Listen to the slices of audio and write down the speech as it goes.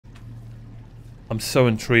I'm so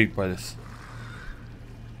intrigued by this.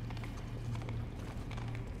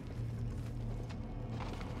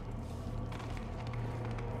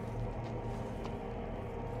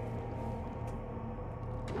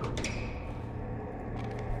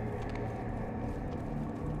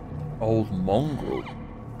 Old mongrel.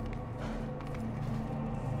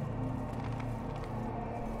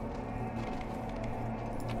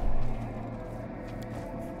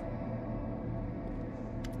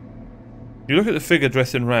 You look at the figure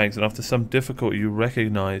dressed in rags, and after some difficulty you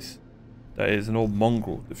recognize that it is an old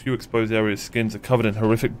mongrel. The few exposed areas' skins are covered in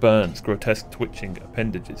horrific burns, grotesque twitching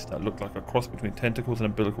appendages that look like a cross between tentacles and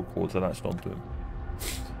umbilical cords are latched onto him.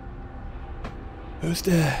 Who's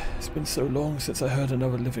there? It's been so long since I heard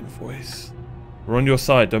another living voice. We're on your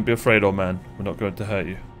side, don't be afraid, old man. We're not going to hurt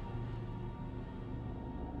you.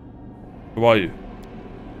 Who are you?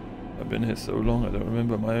 I've been here so long I don't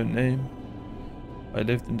remember my own name. I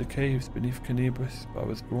lived in the caves beneath Canibris, but I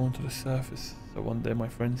was drawn to the surface, so one day my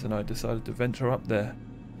friends and I decided to venture up there.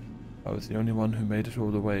 I was the only one who made it all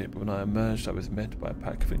the way, but when I emerged I was met by a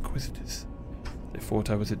pack of inquisitors. They thought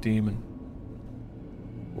I was a demon.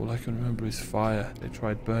 All I can remember is fire. They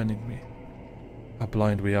tried burning me. How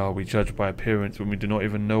blind we are, we judge by appearance when we do not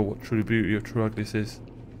even know what true beauty or true ugliness is.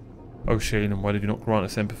 Oh Shaylin, why did you not grant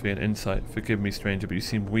us empathy and insight? Forgive me, stranger, but you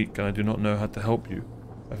seem weak and I do not know how to help you.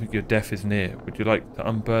 I think your death is near. Would you like to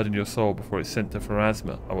unburden your soul before it's sent to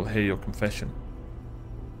Pharasma? I will hear your confession.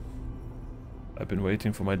 I've been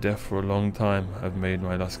waiting for my death for a long time. I've made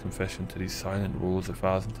my last confession to these silent rules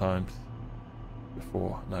 1,000 times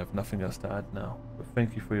before, and I have nothing else to add now. But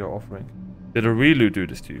thank you for your offering. Did Arilu do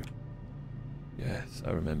this to you? Yes,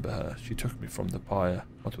 I remember her. She took me from the pyre,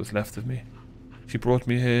 what was left of me. She brought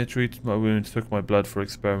me here, treated my wounds, took my blood for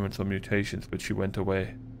experiments on mutations, but she went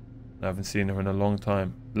away. I haven't seen her in a long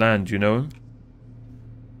time. Lan, do you know him?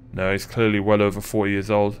 No, he's clearly well over 40 years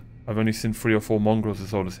old. I've only seen 3 or 4 mongrels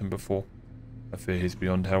as old as him before. I fear he's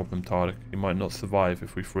beyond help, Tardik. He might not survive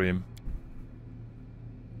if we free him.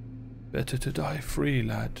 Better to die free,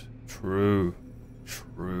 lad. True.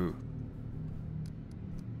 True.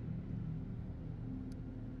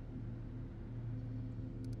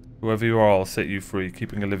 Whoever you are, I'll set you free.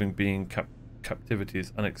 Keeping a living being captivity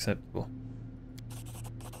is unacceptable.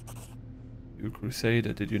 You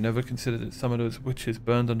Crusader, did you never consider that some of those witches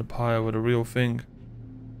burned on the pyre were the real thing?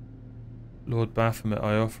 Lord Baphomet,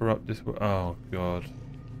 I offer up this... Oh, God.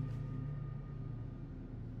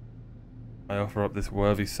 I offer up this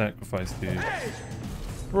worthy sacrifice to you.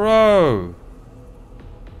 Bro!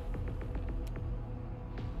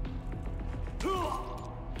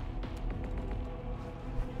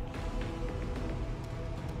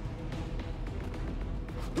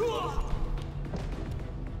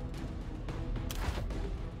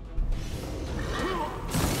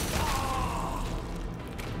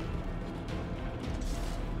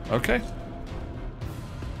 Okay.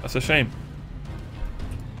 That's a shame.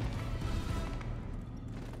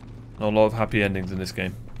 Not a lot of happy endings in this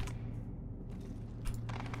game.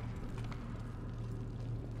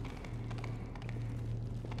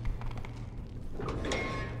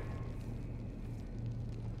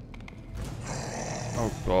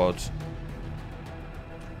 Oh God.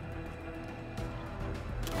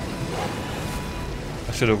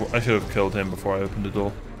 I should have killed him before I opened the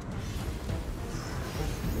door.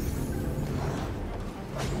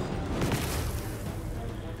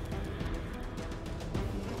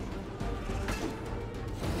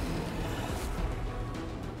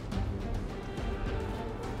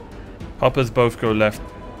 Hoppers both go left.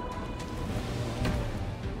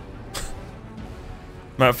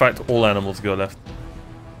 Matter of fact, all animals go left.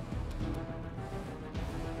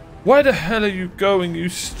 Why the hell are you going, you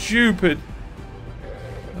stupid?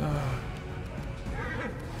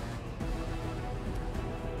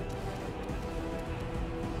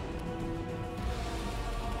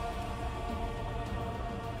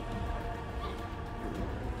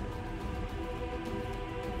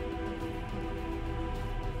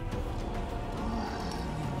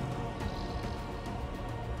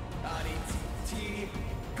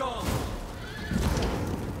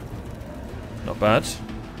 Not bad.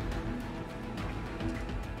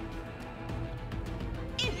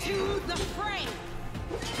 Into the fray.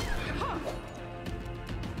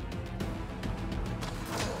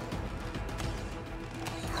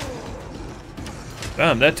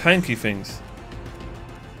 Damn, they're tanky things.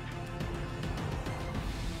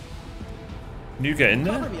 Can you get in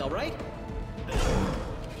there? Me, all right?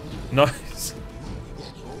 Nice.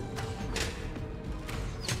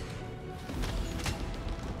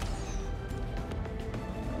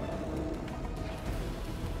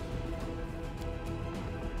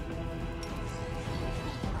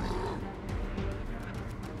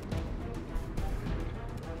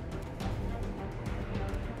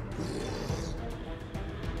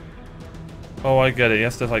 Oh, I get it. He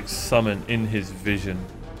has to like summon in his vision.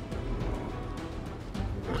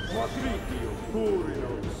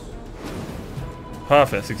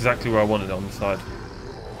 Perfect. That's exactly where I wanted it, on the side.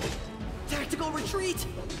 Tactical retreat.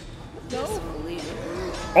 No.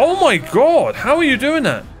 Oh my god! How are you doing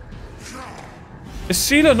that? Is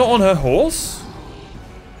Sheila not on her horse?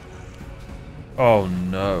 Oh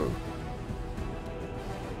no.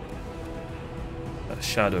 That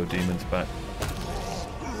shadow demon's back.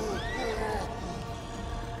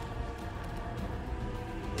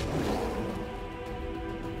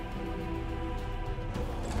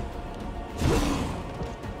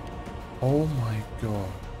 Oh my god.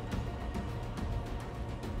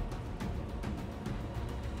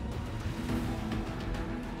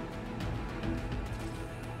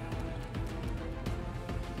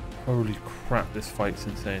 Holy crap, this fight's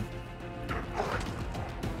insane.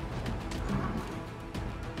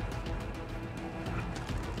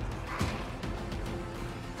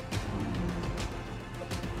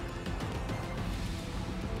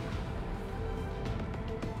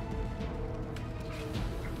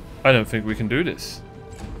 I don't think we can do this.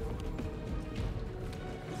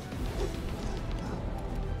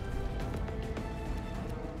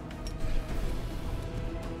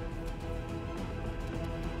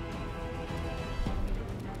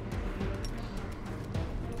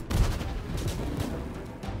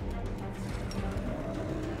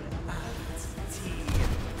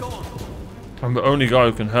 I'm the only guy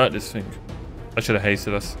who can hurt this thing. I should have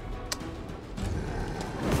hasted us.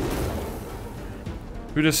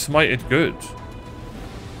 Who just smited good?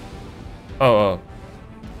 Oh.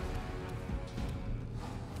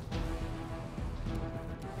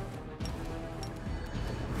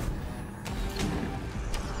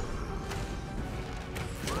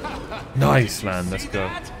 Nice land, let's go.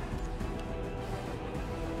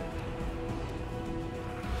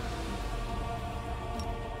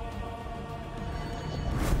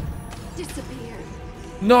 Disappear.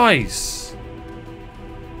 Nice!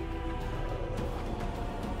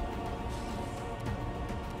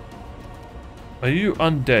 Are you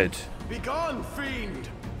undead? Be gone, fiend!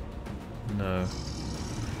 No.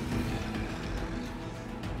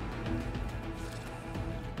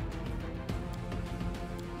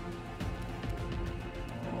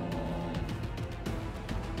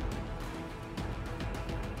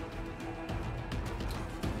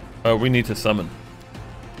 We need to summon.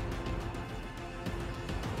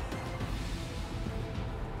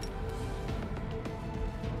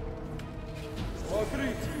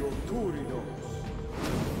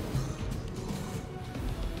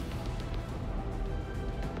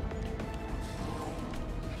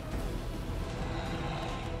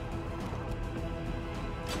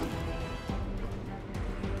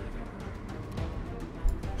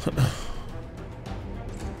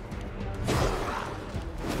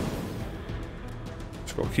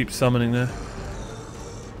 Just gotta keep summoning there.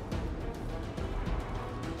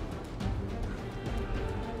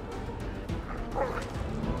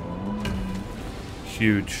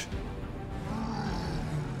 Huge.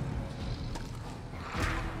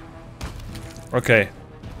 Okay.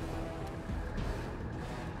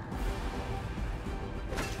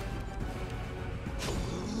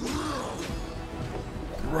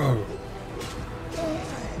 Bro.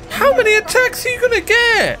 How many attacks are you gonna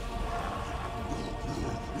get?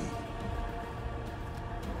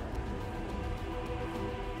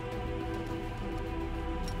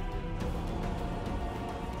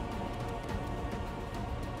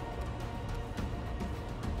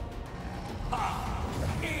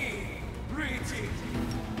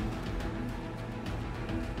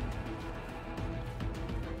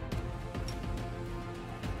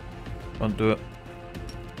 Can't do it.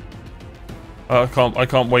 I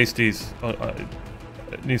can't waste these.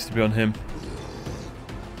 It needs to be on him.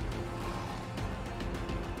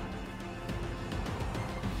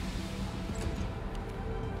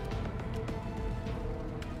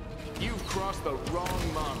 You've crossed the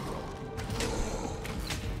wrong mongrel.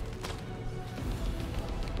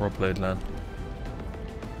 Well played, Lan.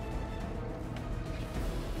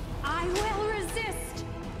 I will resist.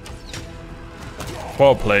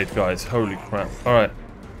 Well played, guys. Holy crap. Alright.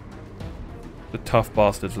 The tough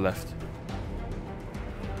bastards left.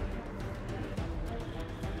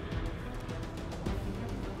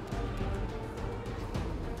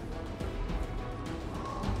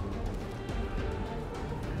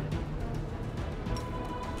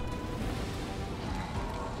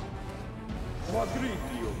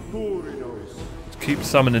 Keep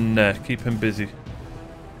summoning there. Keep him busy.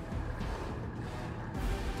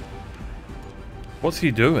 What's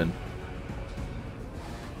he doing?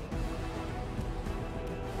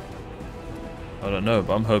 don't know,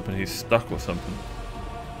 but I'm hoping he's stuck or something.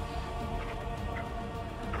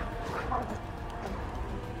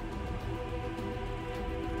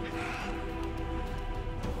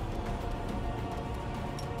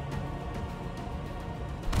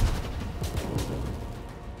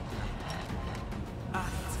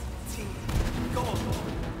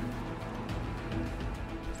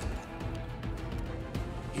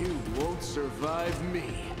 You won't survive me.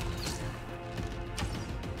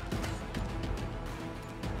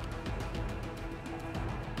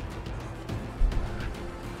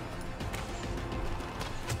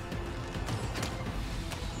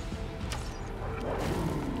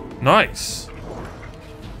 Nice.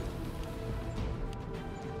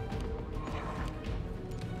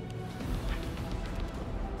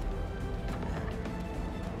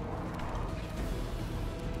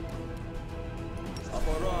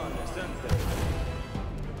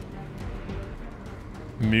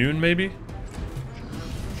 Immune, maybe?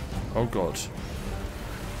 Oh god.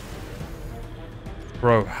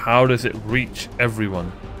 Bro, how does it reach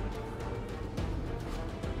everyone?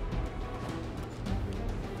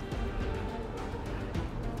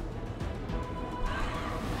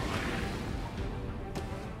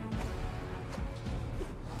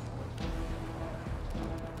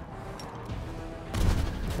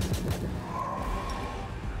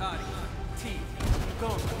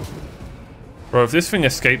 Bro, if this thing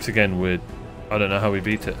escapes again, I don't know how we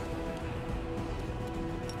beat it.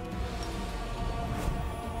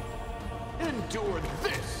 Endure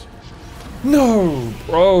this. No,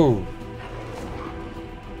 bro.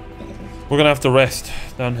 We're gonna have to rest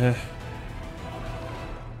down here.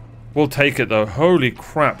 We'll take it though. Holy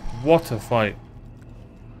crap, what a fight.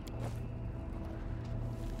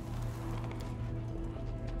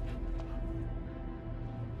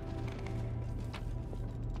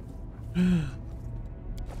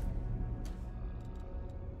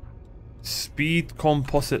 Speed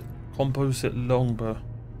composite longbow.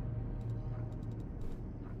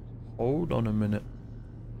 Hold on a minute.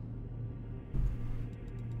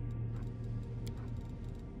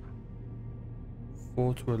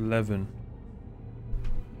 Four to 11.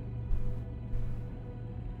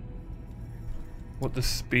 What does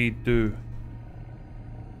speed do?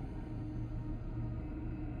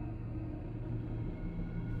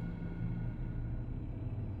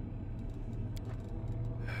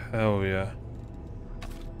 Hell yeah.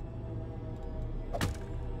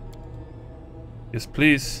 Yes,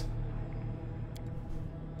 please.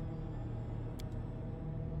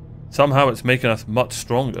 Somehow it's making us much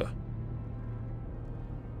stronger.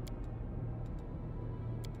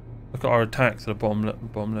 Look at our attacks at the bottom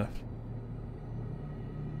left.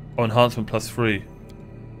 Oh, enhancement +3.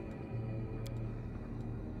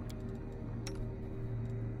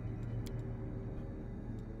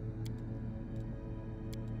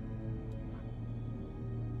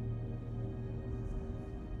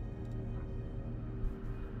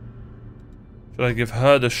 Should I give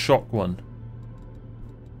her the shock one?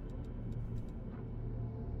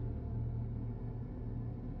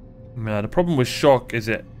 Nah, the problem with shock is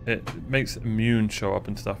it makes immune show up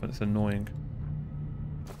and stuff, and it's annoying.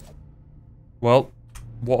 Well,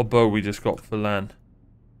 what a bow we just got for Lan.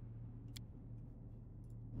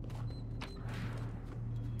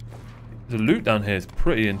 The loot down here is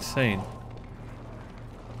pretty insane.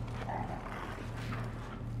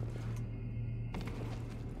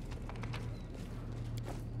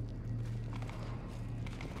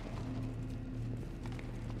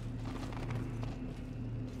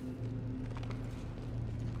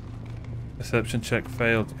 Perception check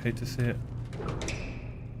failed. Hate to see it.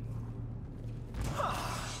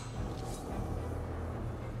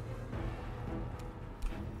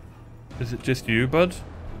 Is it just you, bud?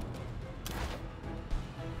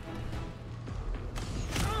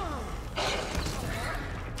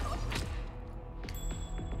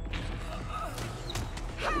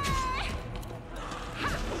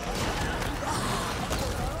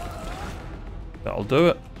 That'll do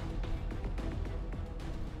it.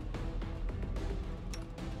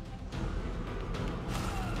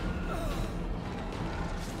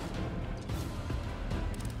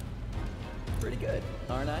 Pretty good,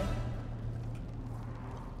 aren't I?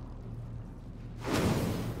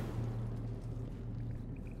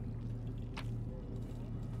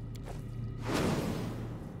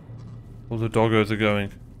 All the doggos are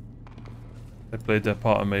going. They played their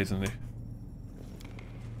part amazingly.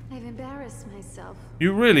 I've embarrassed myself.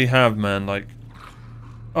 You really have, man. Like,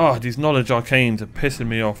 oh, these knowledge arcanes are pissing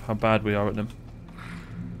me off how bad we are at them.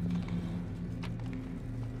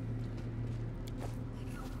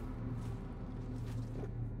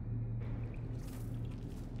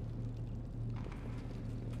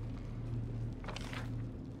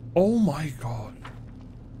 Oh my god.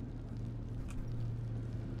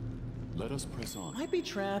 Let us press on. Might be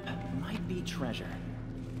trap, might be treasure.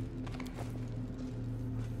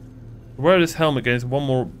 Wear this helmet gains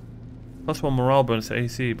 +1 morale bonus to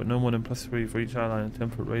AC, but no more than +3 for each ally in a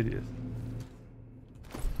 10-foot radius.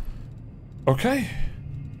 Okay.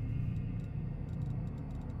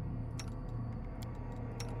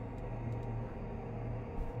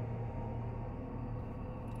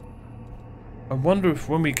 I wonder if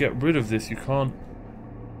when we get rid of this, you can't.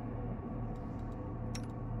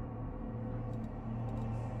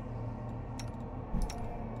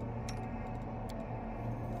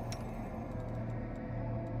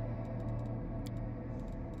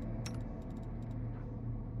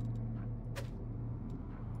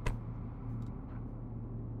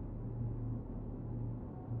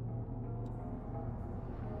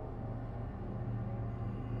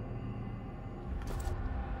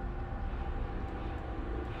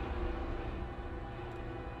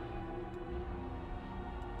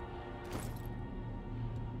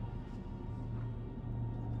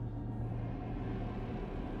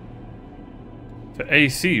 For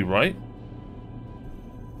AC, right?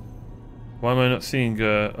 Why am I not seeing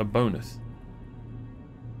a bonus?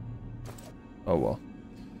 Oh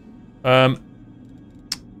well.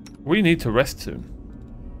 We need to rest soon.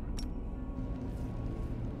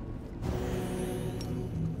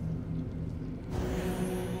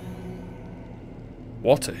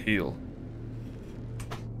 What a heal.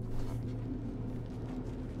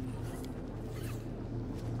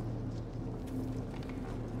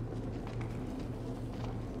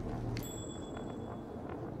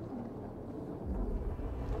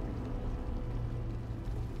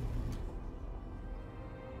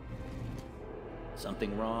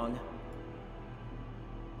 Something wrong?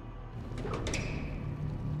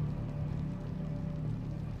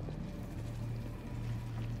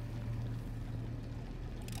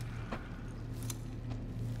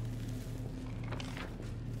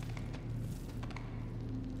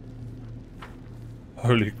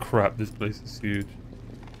 Holy crap, this place is huge.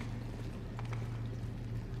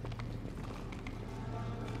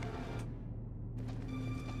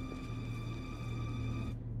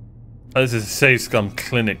 Oh, this is a Save Scum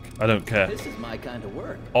clinic. I don't care. This is my kind of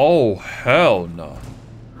work. Oh, hell no.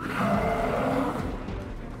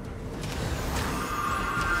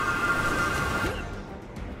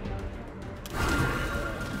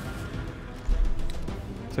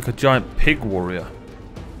 It's like a giant pig warrior.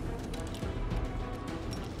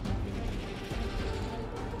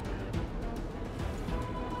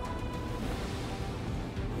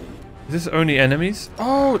 Is this only enemies?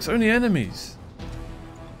 Oh, it's only enemies.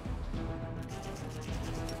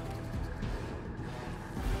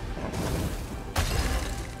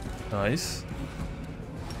 Nice.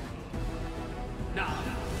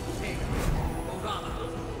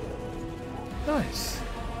 Nice.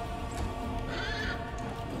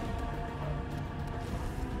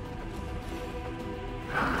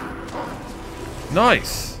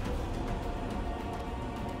 Nice.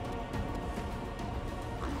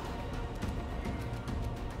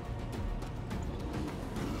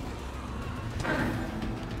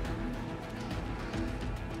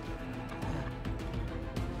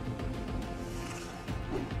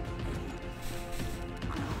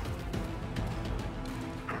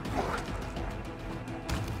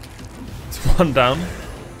 One down.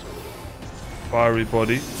 Fiery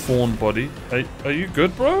body, fawn body. Are you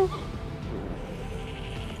good, bro?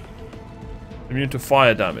 Immune to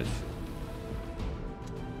fire damage.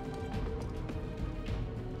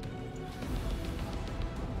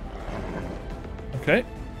 Okay.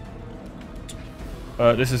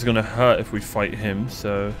 This is gonna hurt if we fight him,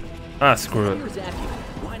 so... Ah, screw it.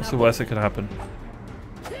 What's the worst that could happen?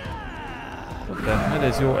 What the hell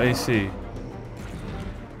is your AC?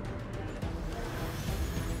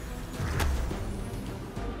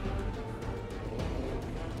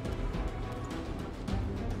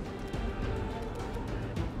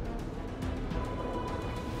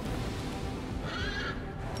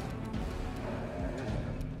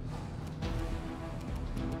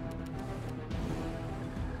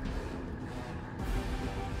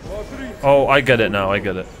 Oh, I get it now, I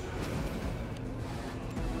get it.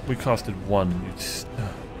 We casted one. You just...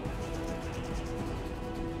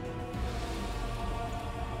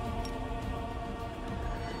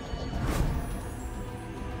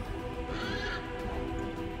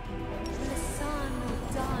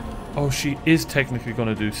 Oh, she is technically going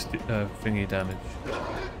to do thingy damage.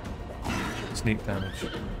 Sneak damage.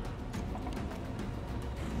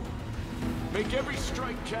 Make every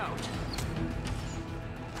strike count.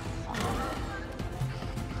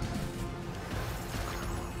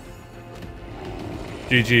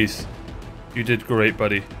 GG's. You did great,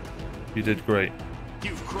 buddy. You did great.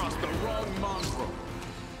 You've crossed the wrong mongrel.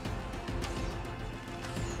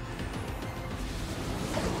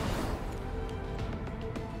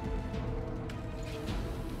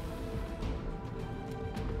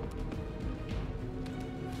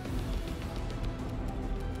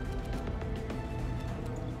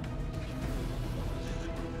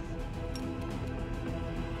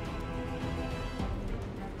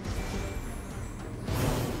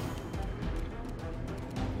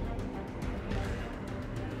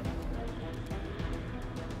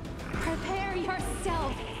 Prepare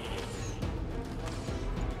yourself.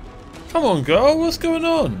 Come on, girl. What's going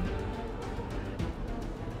on?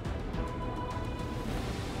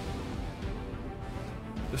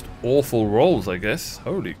 Just awful rolls, I guess.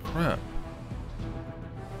 Holy crap.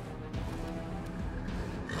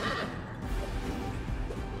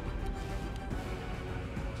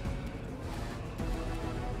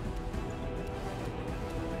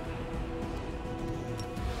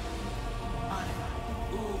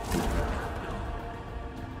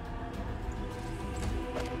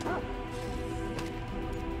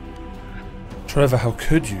 Trevor, how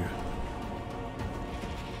could you?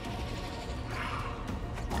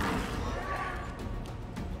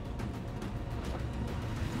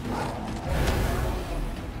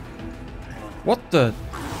 What the?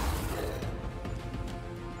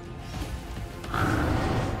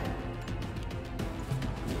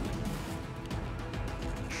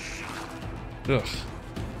 Ugh.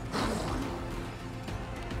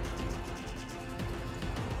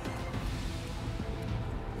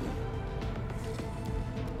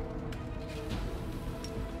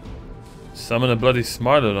 Summon a bloody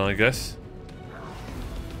Smilodon, I guess.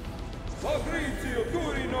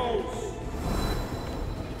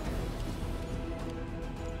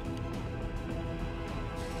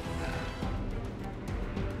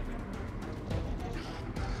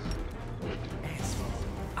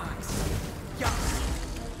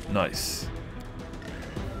 Nice.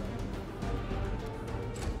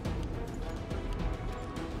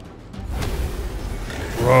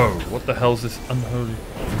 Bro, what the hell's this unholy?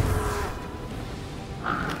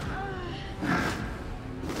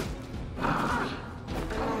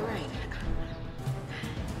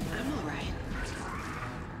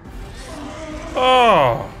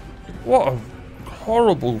 Oh, what a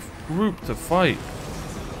horrible group to fight.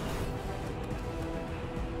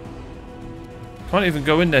 Can't even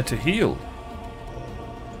go in there to heal.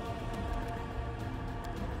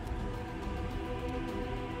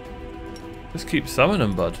 Just keep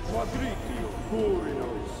summoning, bud.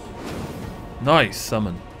 Nice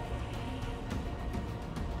summon.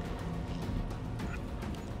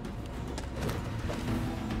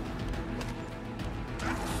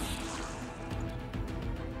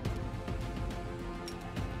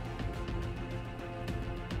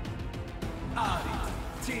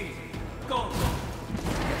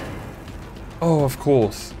 Oh, of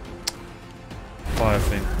course. Fire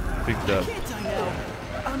thing. Big dub.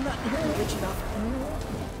 I'm not rich enough.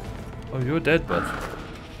 Oh, you're dead, bud.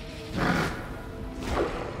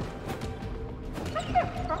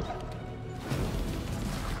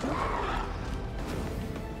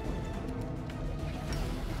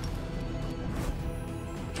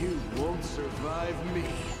 You won't survive me.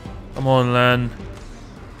 Come on, Lan.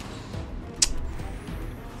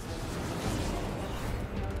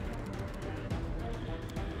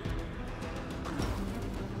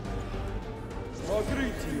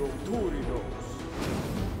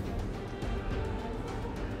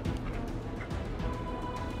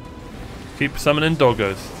 Keep summoning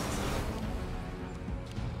doggos.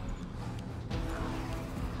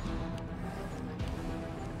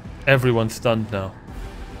 Everyone's stunned now.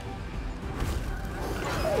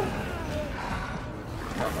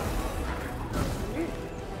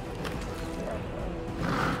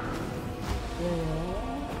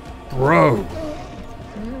 Bro.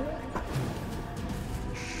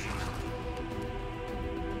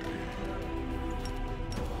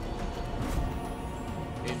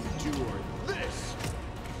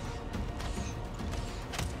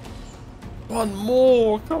 One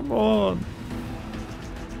more, come on.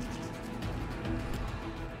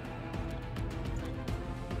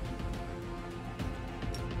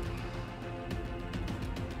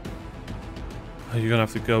 Oh, you're gonna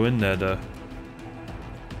have to go in there though.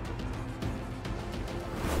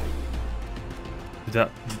 Did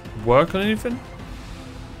that work on anything?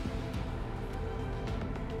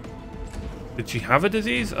 Did she have a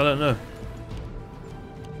disease? I don't know.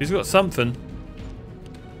 She's got something.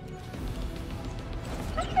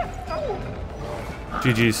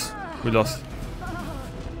 GG's. We lost.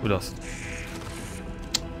 We lost.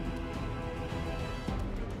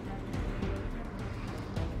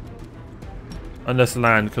 Unless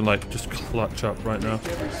land can like just clutch up right now.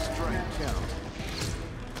 Every strike count.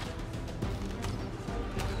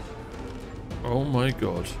 Oh my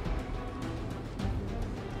god.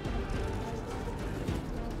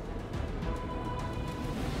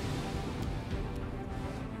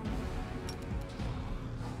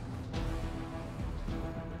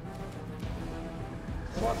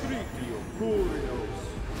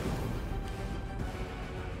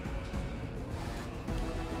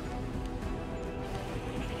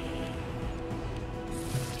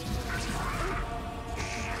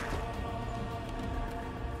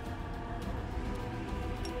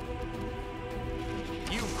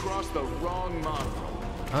 You've crossed the wrong mongrel.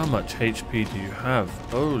 How much HP do you have?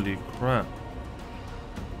 Holy crap.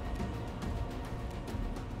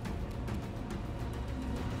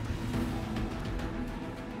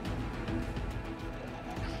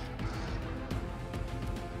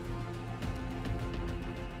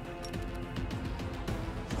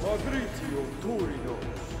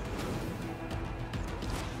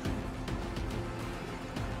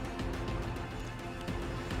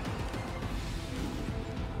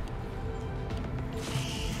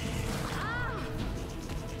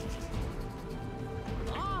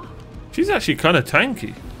 She's actually kind of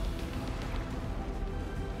tanky.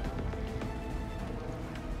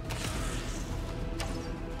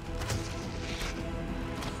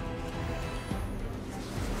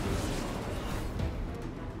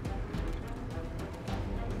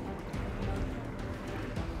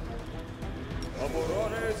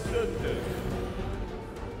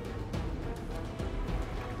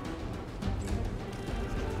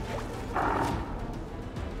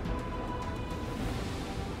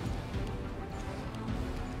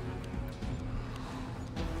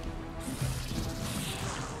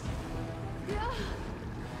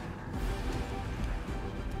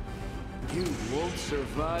 You won't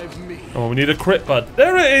survive me. Oh, we need a crit bud.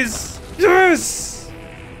 There it is! Yes!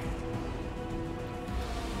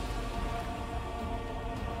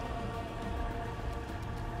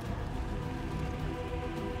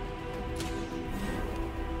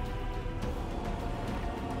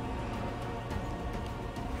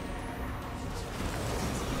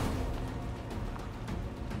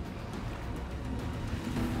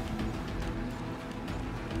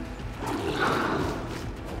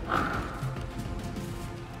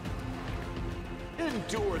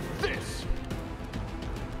 Endure this.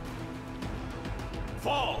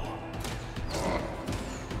 Fall.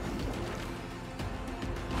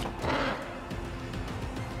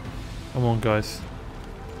 Come on, guys.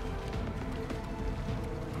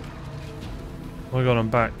 Oh my god, I'm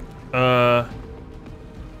back.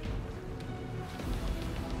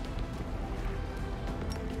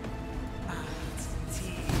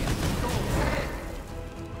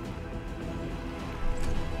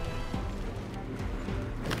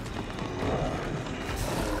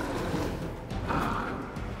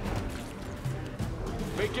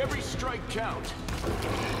 Make every strike count.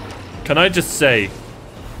 Can I just say,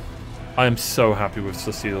 I am so happy with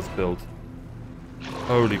Cecile's build.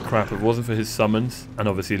 Holy crap, if it wasn't for his summons, and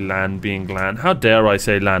obviously land being land. How dare I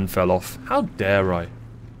say land fell off? How dare I?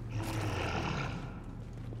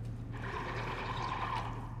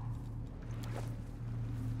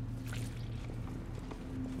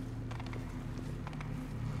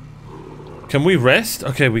 Can we rest?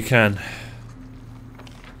 Okay, we can.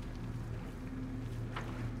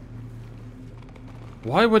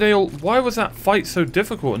 Why were they all... Why was that fight so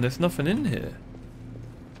difficult and there's nothing in here?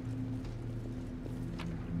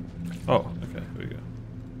 Oh, okay, here we go.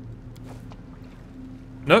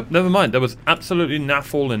 Nope, never mind. There was absolutely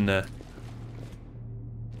naff all in there.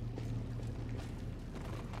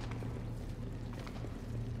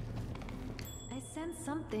 I sense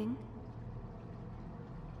something.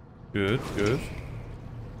 Good, good.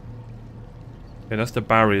 Okay, that's the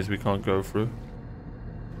barriers we can't go through.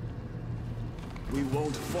 We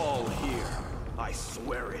won't fall here. I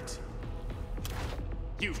swear it.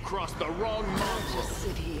 You've crossed the wrong mongrel. Just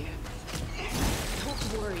sit here.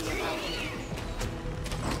 Don't worry about me.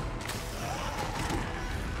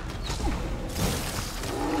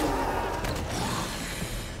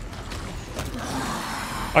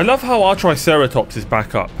 I love how our Triceratops is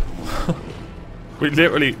back up. We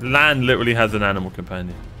literally, land literally has an animal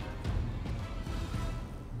companion.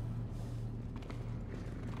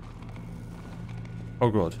 Oh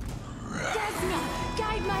god. Desna,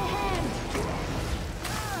 guide my hand.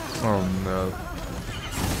 Oh no.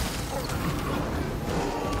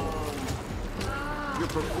 Your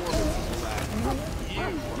performance is lacking.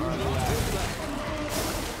 You are lacking.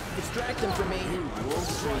 Distract them from me. You won't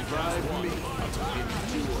survive me.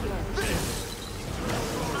 Endure this.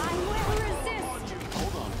 I will resist.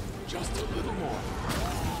 Just a little more.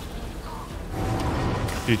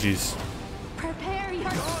 GG's. Prepare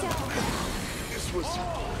yourself. This was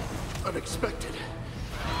unexpected.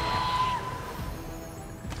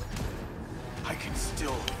 I can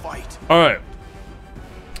still fight. Alright.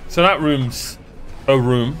 So that room's a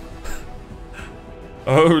room.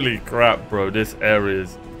 Holy crap, bro. This area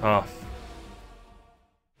is tough.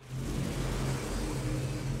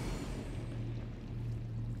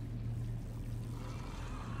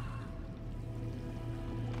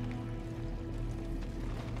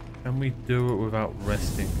 Can we do it without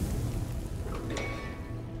resting?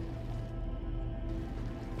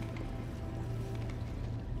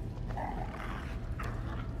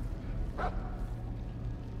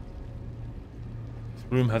 This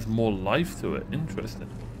room has more life to it. Interesting.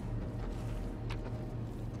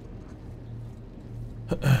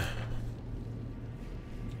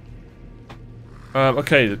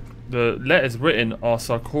 Okay, the letters written are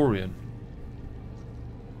Sarkorian.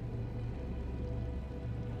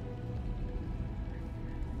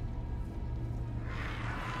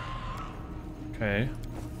 Okay.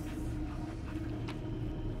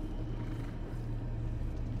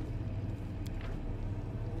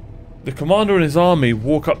 The commander and his army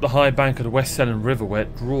walk up the high bank of the West Selland River where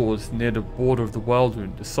it draws near the border of the Wild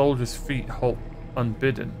Rune. The soldiers' feet halt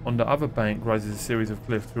unbidden. On the other bank rises a series of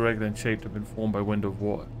cliffs, irregular and shaped, have been formed by wind of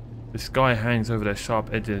water. The sky hangs over their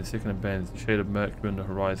sharp edges and sickening bends, the shade of mercury on the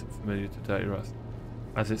horizon, familiar to dirty rust.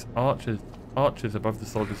 As its arches above the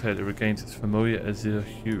soldier's head, it regains its familiar azure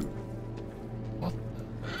hue. What the?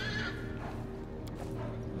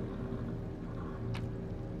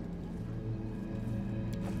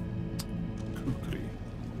 Kukri.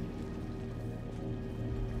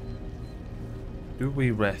 Do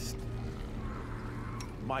we rest?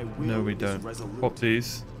 My will No, we is don't. resolute. Pop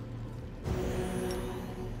these.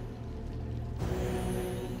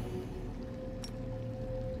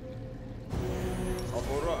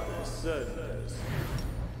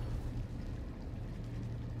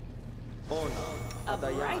 A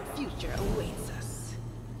bright future awaits us.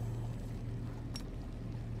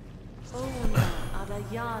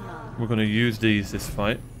 We're going to use these this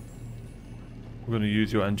fight. We're going to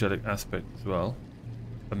use your angelic aspect as well.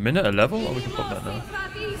 A minute a level? Oh, we can pop that now.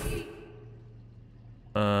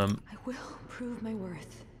 I will prove my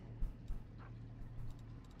worth.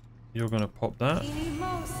 You're going to pop that.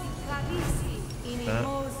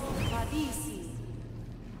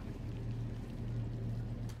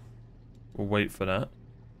 We'll wait for that.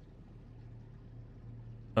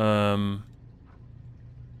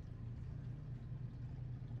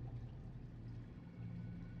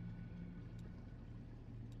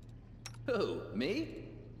 Who, me?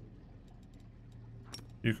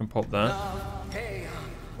 You can pop that.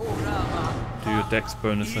 Do your dex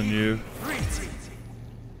bonus on you.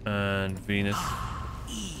 And Venus.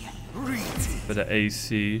 For the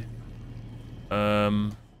AC.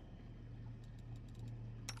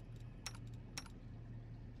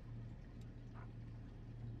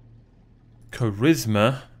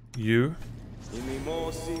 Charisma, you.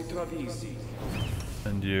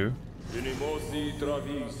 And you.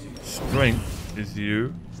 Strength is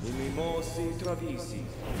you.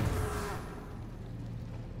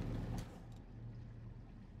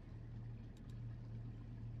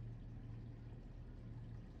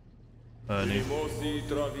 Ernie.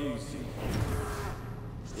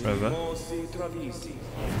 Trevor.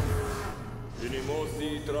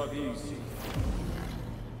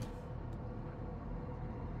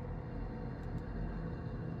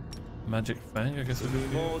 Magic Fang, I guess it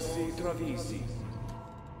would be.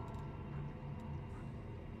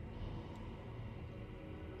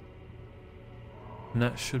 And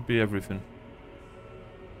that should be everything.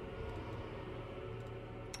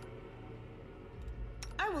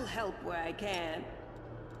 I will help where I can.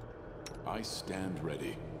 I stand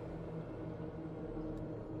ready.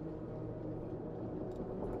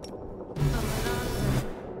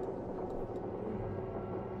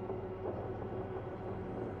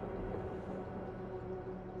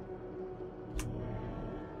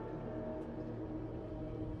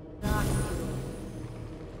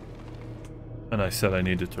 And I said I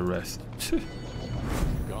needed to rest.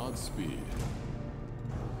 Godspeed.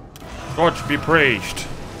 God be praised.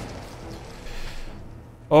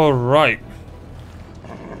 Alright.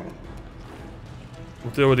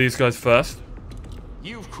 We'll deal with these guys first.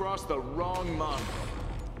 You've crossed the wrong monk.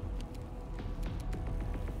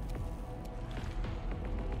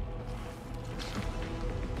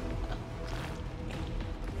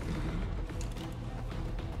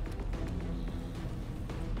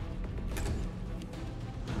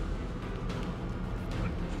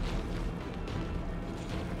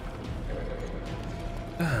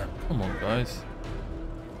 guys.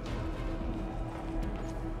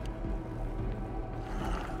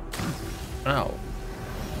 Ow.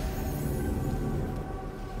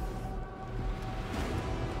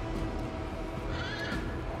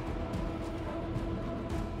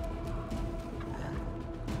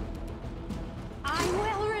 I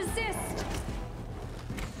will resist.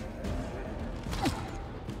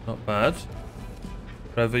 Not bad.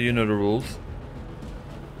 Trevor, you know the rules.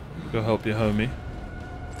 Go help your homie.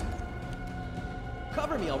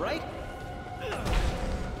 Cover me, all right?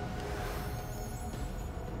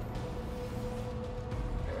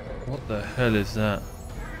 What the hell is that?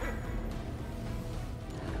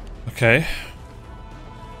 Okay.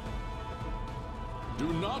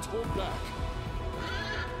 Do not hold back.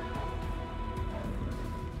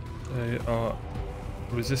 They are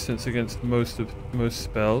resistance against most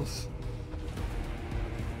spells.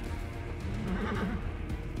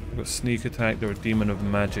 I've got sneak attack, they're a demon of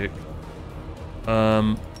magic.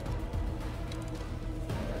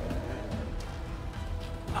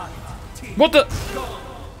 What the?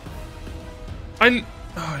 I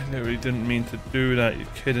literally didn't mean to do that, you're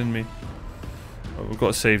kidding me. Oh, we've got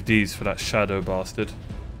to save these for that shadow bastard.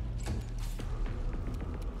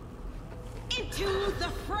 Into the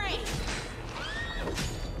fray!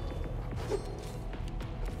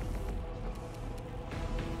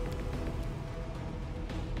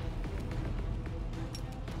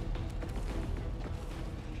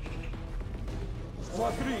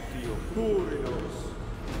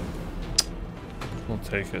 We'll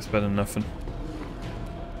take it, it's better than nothing.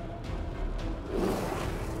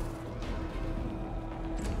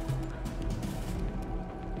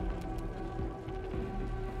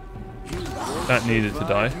 That needed to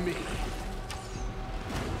die.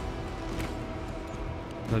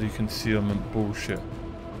 Bloody concealment bullshit.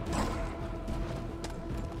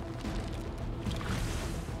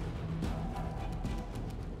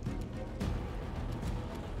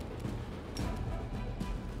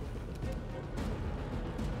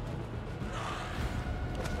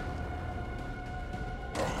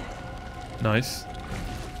 Nice.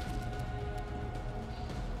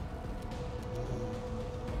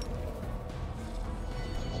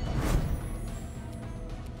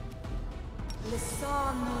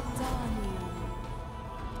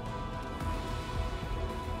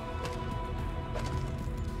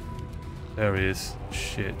 There he is.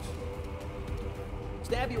 Shit.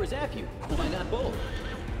 Stab you or zap you? Why not both?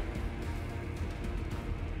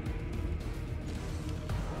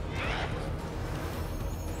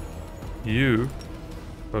 You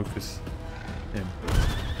focus him.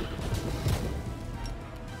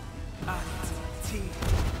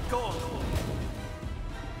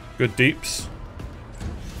 Good deeps.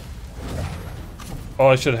 Oh,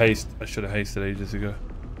 I should have hasted ages ago.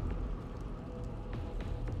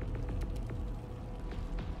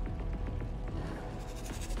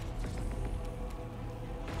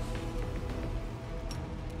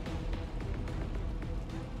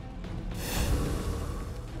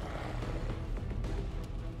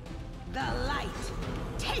 The light,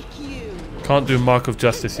 take you! Can't do Mark of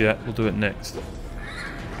Justice yet. We'll do it next.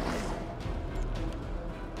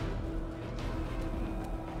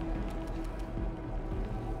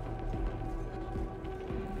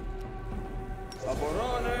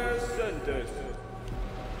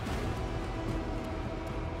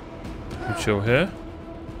 We'll chill here.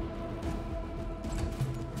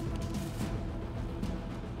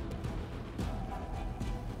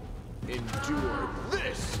 Endure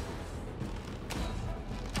this.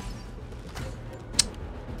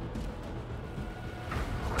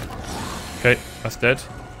 Okay, that's dead.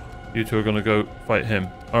 You two are gonna go fight him.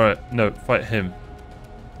 Alright, no, fight him.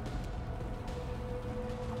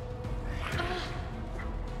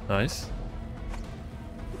 Nice.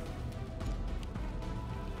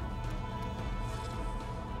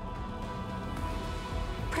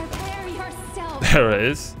 Prepare yourself. There it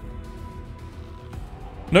is.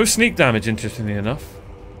 No sneak damage, interestingly enough.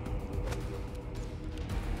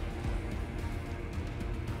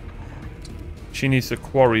 She needs to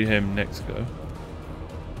quarry him next go.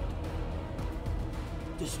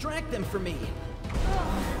 Distract them for me.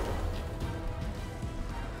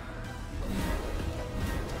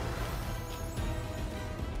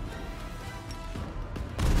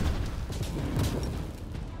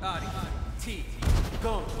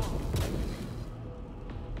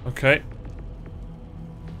 Okay.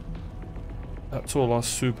 That's all our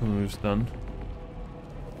super moves done.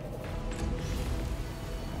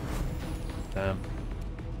 Damn.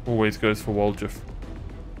 Always goes for Waldriff.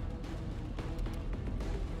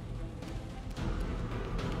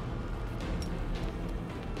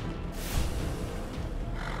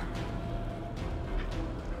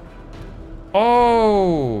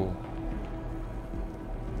 Oh.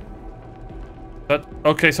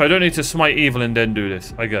 Okay, so I don't need to smite evil and then do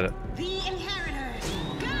this. I get it. The inheritors,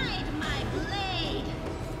 guide my blade.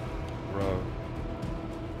 Bro.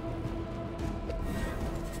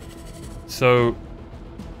 So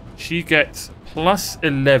she gets plus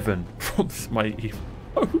 11 from smite evil.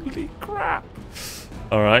 Holy crap.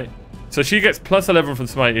 Alright. So she gets plus 11 from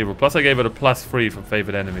smite evil. Plus I gave her a plus 3 from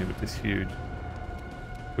favored enemy, which is huge.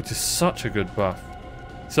 Which is such a good buff.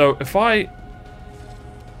 So if I...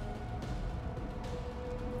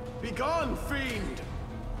 Begone, fiend!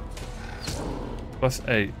 Plus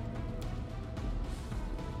 8.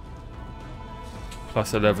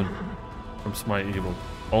 Plus 11 from smite evil.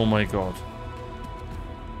 Oh my god.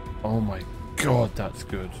 Oh my god, that's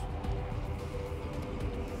good.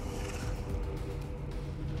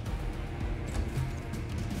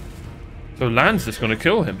 So Land's just gonna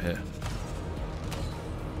kill him here.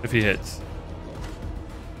 If he hits.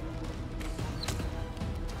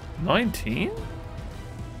 19?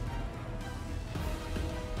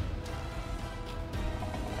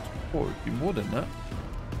 Oh, it'd be more than that.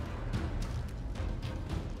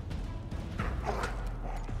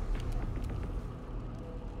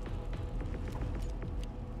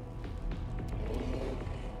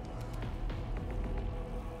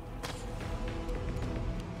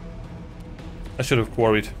 I should have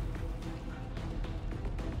quarried.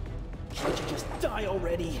 Can't you just die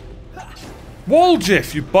already?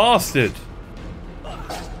 Waljiff, you bastard!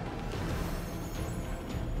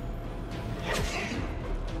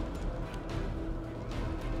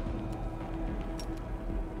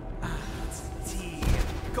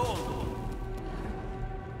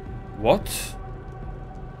 What?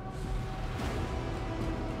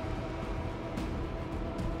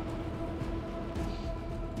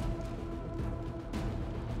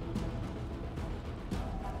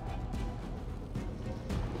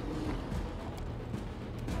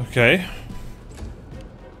 Okay.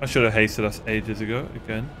 I should have hasted us ages ago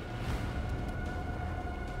again.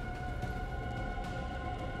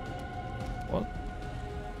 What?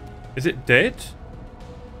 Is it dead?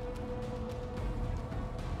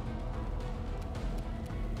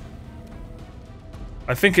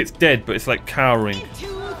 I think it's dead, but it's like cowering.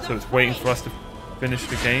 So it's waiting for us to finish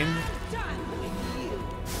the game.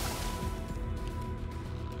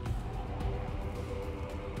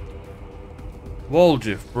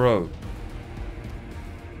 Waljiff, bro.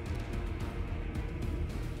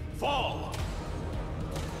 Fall!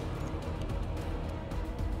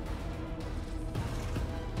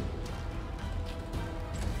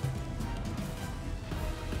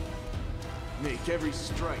 Make every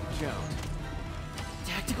strike count.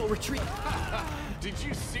 Tactical retreat. Did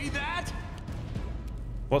you see that?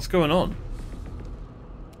 What's going on?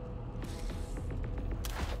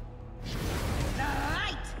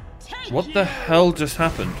 What the hell just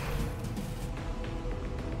happened?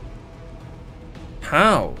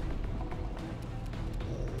 How?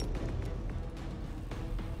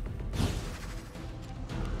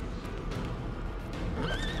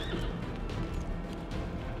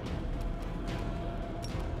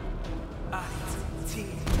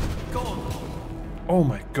 Oh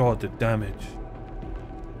my god, the damage.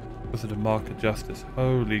 Because of the Mark of Justice.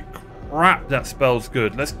 Holy crap, that spell's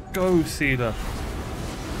good. Let's go, Sealer.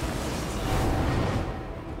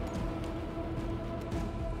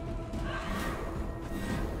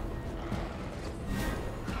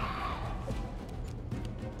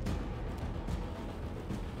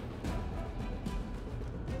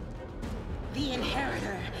 The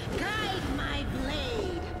inheritor, guide my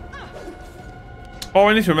blade. Oh,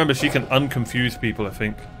 I need to remember she can unconfuse people, I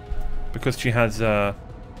think. Because she has,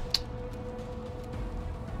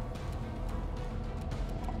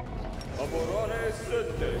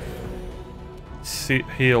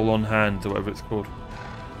 heal on hand, or whatever it's called.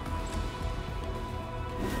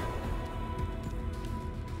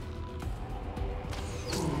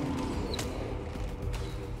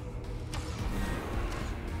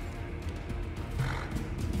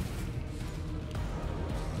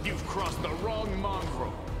 You've crossed the wrong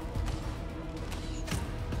mongrel.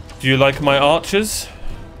 Do you like my archers?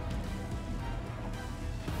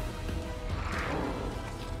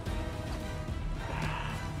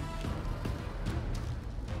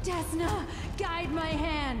 Desna, guide my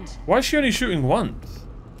hand. Why is she only shooting once?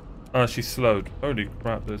 Oh, she's slowed. Holy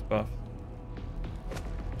crap, those buffs.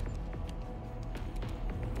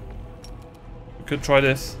 We could try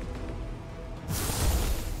this.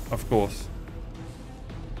 Of course.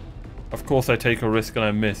 Of course I take a risk and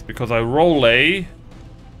I miss because I roll a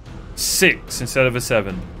 6 instead of a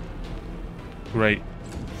 7. Great.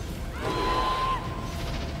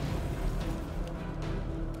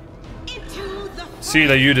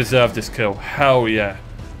 Sealer, you deserve this kill. Hell yeah.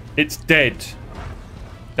 It's dead.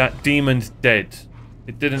 That demon's dead.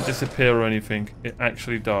 It didn't disappear or anything. It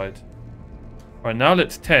actually died. Alright, now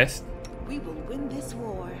let's test. We will win this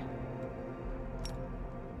war.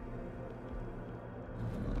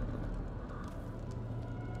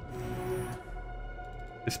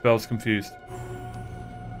 This spell's confused.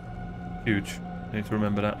 Huge. I need to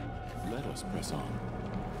remember that. Let us press on.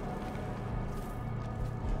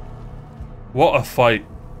 What a fight.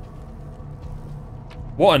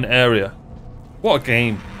 What an area. What a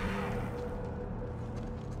game.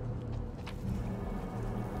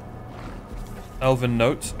 Elven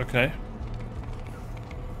notes, okay.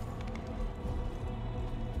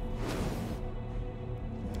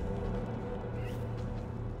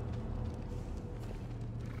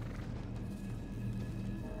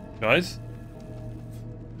 Guys?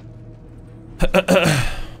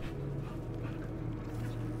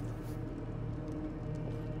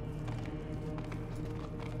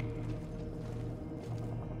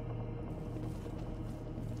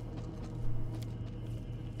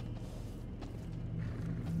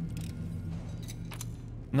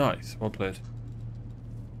 Nice, well played.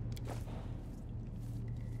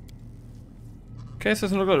 Okay, so it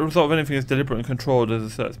doesn't look like the result of anything is deliberate and controlled, as I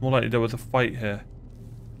said. It's more likely there was a fight here.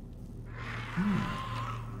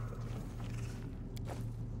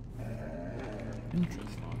 Interesting.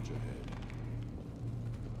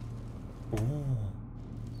 Ooh.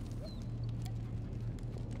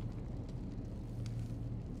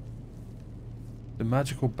 The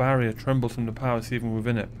magical barrier trembles from the power even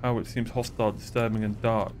within it. Power which seems hostile, disturbing and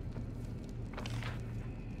dark.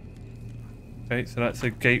 Okay, so that's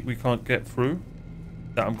a gate we can't get through.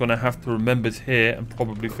 That I'm gonna have to remember is here and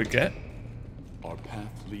probably forget. Our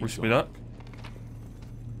path leads Wish me luck.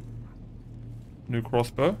 New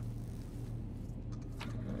crossbow.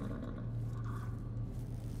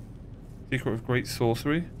 Secret of great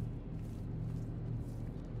sorcery.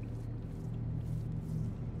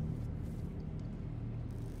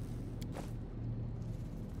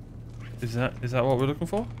 Is that what we're looking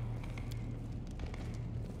for?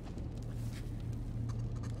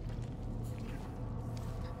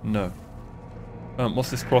 No.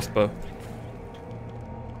 What's this crossbow?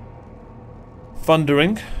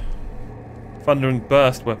 Thundering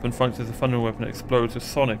burst weapon functions as a thundering weapon that explodes with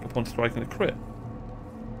sonic upon striking a crit.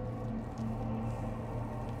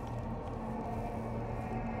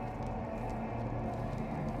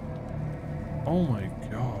 Oh my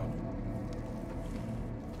god.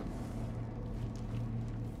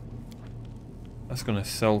 That's gonna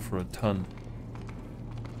sell for a ton.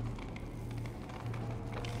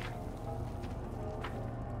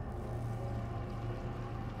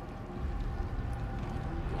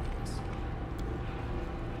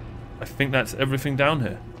 I think that's everything down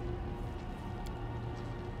here.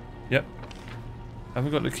 Yep.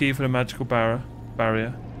 Haven't got the key for the magical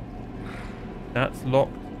barrier. That's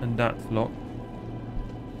locked and that's locked.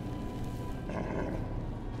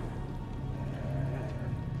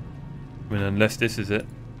 I mean, unless this is it.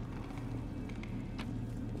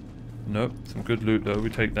 Nope, some good loot though, we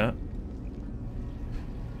take that.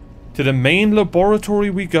 To the main laboratory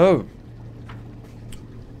we go.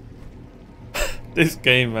 This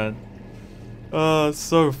game, man. Oh, it's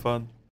so fun.